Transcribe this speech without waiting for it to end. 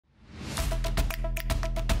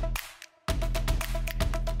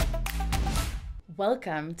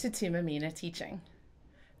Welcome to Thuma Mina Teaching.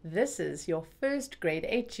 This is your first grade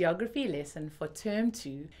 8 geography lesson for term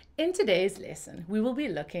 2. In today's lesson, we will be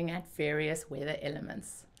looking at various weather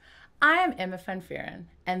elements. I am Emma van Veeren,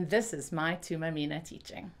 and this is my Thuma Mina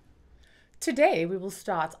Teaching. Today, we will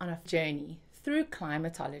start on a journey through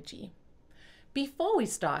climatology. Before we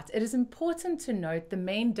start, it is important to note the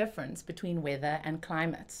main difference between weather and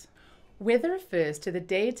climate. Weather refers to the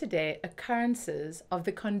day-to-day occurrences of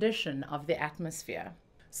the condition of the atmosphere.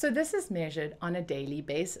 So this is measured on a daily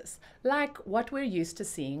basis, like what we're used to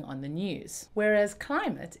seeing on the news. Whereas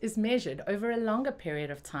climate is measured over a longer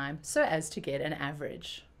period of time so as to get an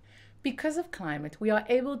average. Because of climate, we are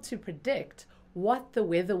able to predict what the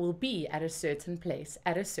weather will be at a certain place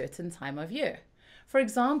at a certain time of year. For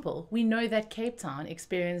example, we know that Cape Town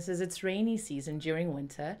experiences its rainy season during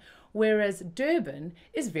winter, whereas Durban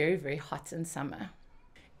is very hot in summer.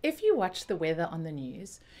 If you watch the weather on the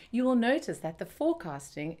news, you will notice that the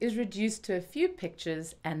forecasting is reduced to a few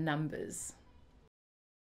pictures and numbers.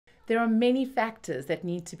 There are many factors that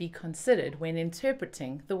need to be considered when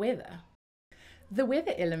interpreting the weather. The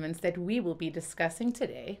weather elements that we will be discussing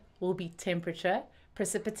today will be temperature,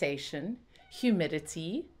 precipitation,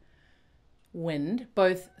 humidity, wind,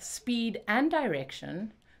 both speed and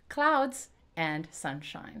direction, clouds, and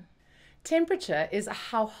sunshine. Temperature is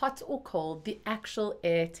how hot or cold the actual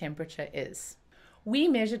air temperature is. We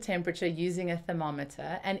measure temperature using a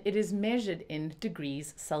thermometer, and it is measured in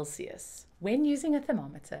degrees Celsius. When using a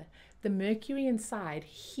thermometer, the mercury inside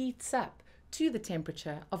heats up to the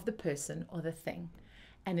temperature of the person or the thing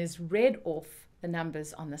and is read off the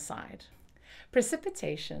numbers on the side.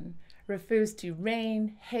 Precipitation refers to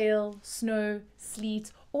rain, hail, snow,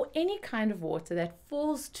 sleet, or any kind of water that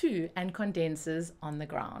falls to and condenses on the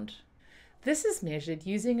ground. This is measured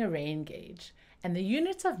using a rain gauge, and the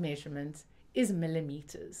unit of measurement is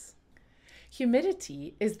millimeters.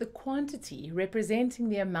 Humidity is the quantity representing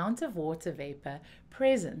the amount of water vapor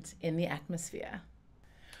present in the atmosphere.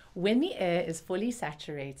 When the air is fully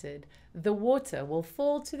saturated, the water will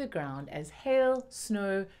fall to the ground as hail,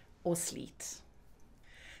 snow, or sleet.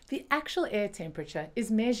 The actual air temperature is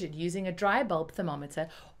measured using a dry bulb thermometer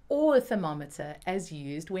or a thermometer as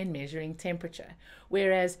used when measuring temperature,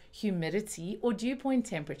 whereas humidity or dew point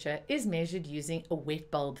temperature is measured using a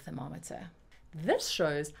wet bulb thermometer. This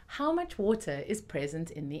shows how much water is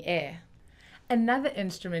present in the air. Another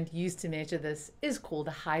instrument used to measure this is called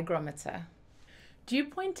a hygrometer. Dew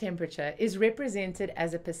point temperature is represented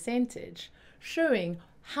as a percentage, showing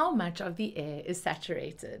how much of the air is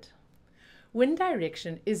saturated. Wind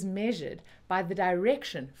direction is measured by the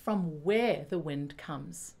direction from where the wind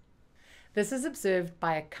comes. This is observed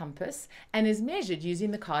by a compass and is measured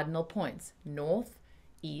using the cardinal points, north,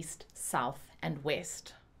 east, south, and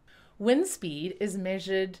west. Wind speed is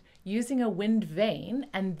measured using a wind vane,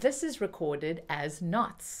 and this is recorded as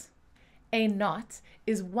knots. A knot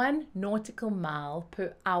is 1 nautical mile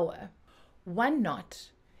per hour. 1 knot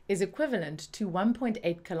is equivalent to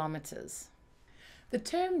 1.8 kilometers. The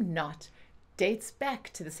term knot dates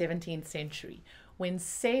back to the 17th century when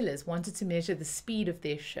sailors wanted to measure the speed of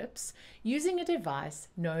their ships using a device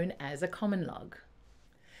known as a common log.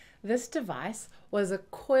 This device was a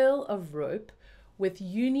coil of rope with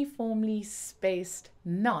uniformly spaced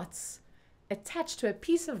knots attached to a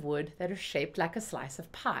piece of wood that is shaped like a slice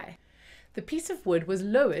of pie. The piece of wood was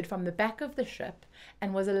lowered from the back of the ship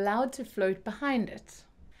and was allowed to float behind it.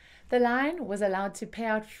 The line was allowed to pay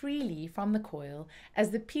out freely from the coil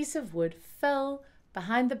as the piece of wood fell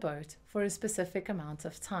behind the boat for a specific amount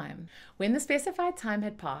of time. When the specified time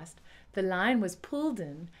had passed, the line was pulled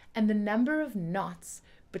in and the number of knots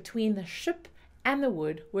between the ship and the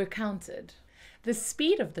wood were counted. The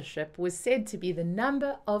speed of the ship was said to be the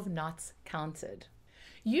number of knots counted.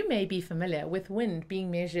 You may be familiar with wind being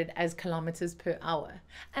measured as kilometers per hour,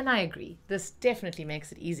 and I agree, this definitely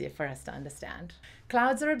makes it easier for us to understand.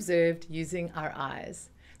 Clouds are observed using our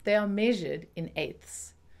eyes. They are measured in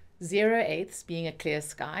eighths, 0/8 being a clear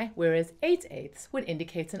sky, whereas 8/8 would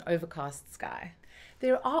indicate an overcast sky.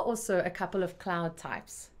 There are also a couple of cloud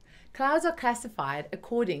types. Clouds are classified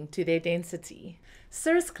according to their density.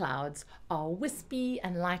 Cirrus clouds are wispy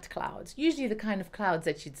and light clouds, usually the kind of clouds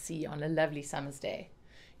that you'd see on a lovely summer's day.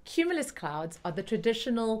 Cumulus clouds are the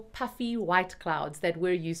traditional puffy white clouds that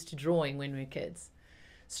we're used to drawing when we're kids.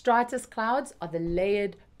 Stratus clouds are the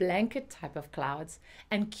layered blanket type of clouds,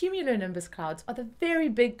 and cumulonimbus clouds are the very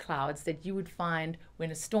big clouds that you would find when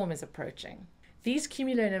a storm is approaching. These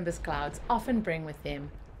cumulonimbus clouds often bring with them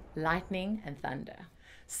lightning and thunder.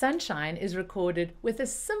 Sunshine is recorded with a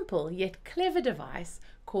simple yet clever device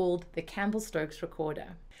called the Campbell-Stokes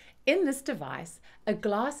recorder. In this device, a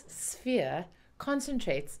glass sphere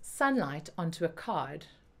concentrates sunlight onto a card.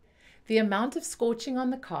 The amount of scorching on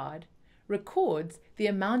the card records the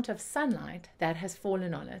amount of sunlight that has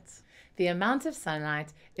fallen on it. The amount of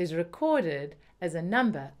sunlight is recorded as a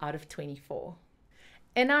number out of 24.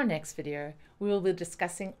 In our next video, we will be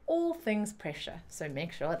discussing all things pressure, so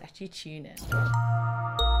make sure that you tune in.